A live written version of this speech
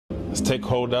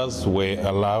Stakeholders were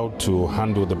allowed to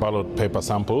handle the ballot paper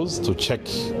samples to check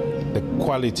the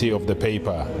quality of the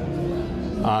paper,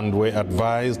 and were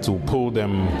advised to put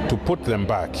them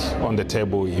back on the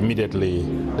table immediately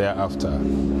thereafter.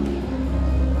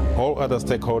 All other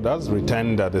stakeholders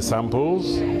returned the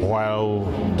samples, while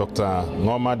Dr.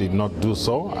 Ngoma did not do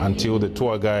so until the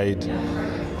tour guide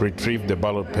retrieved the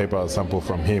ballot paper sample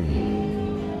from him.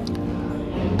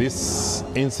 This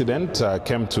incident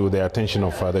came to the attention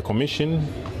of the Commission,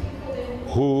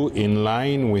 who, in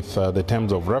line with the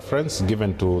terms of reference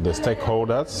given to the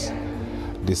stakeholders,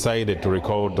 decided to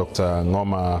recall Dr.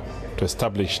 Ngoma to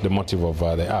establish the motive of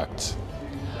the act.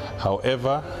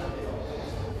 However,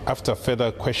 after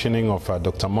further questioning of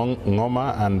Dr.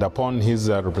 Ngoma and upon his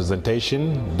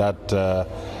representation that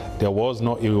there was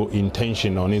no ill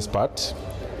intention on his part,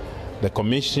 the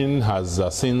Commission has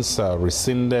since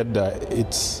rescinded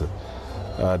its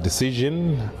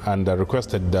decision and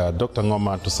requested Dr.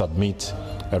 Ngoma to submit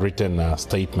a written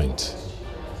statement.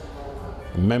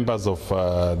 Members of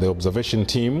the observation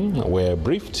team were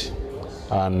briefed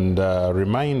and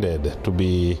reminded to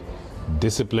be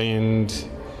disciplined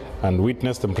and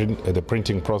witness the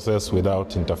printing process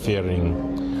without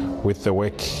interfering with the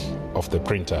work of the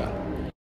printer.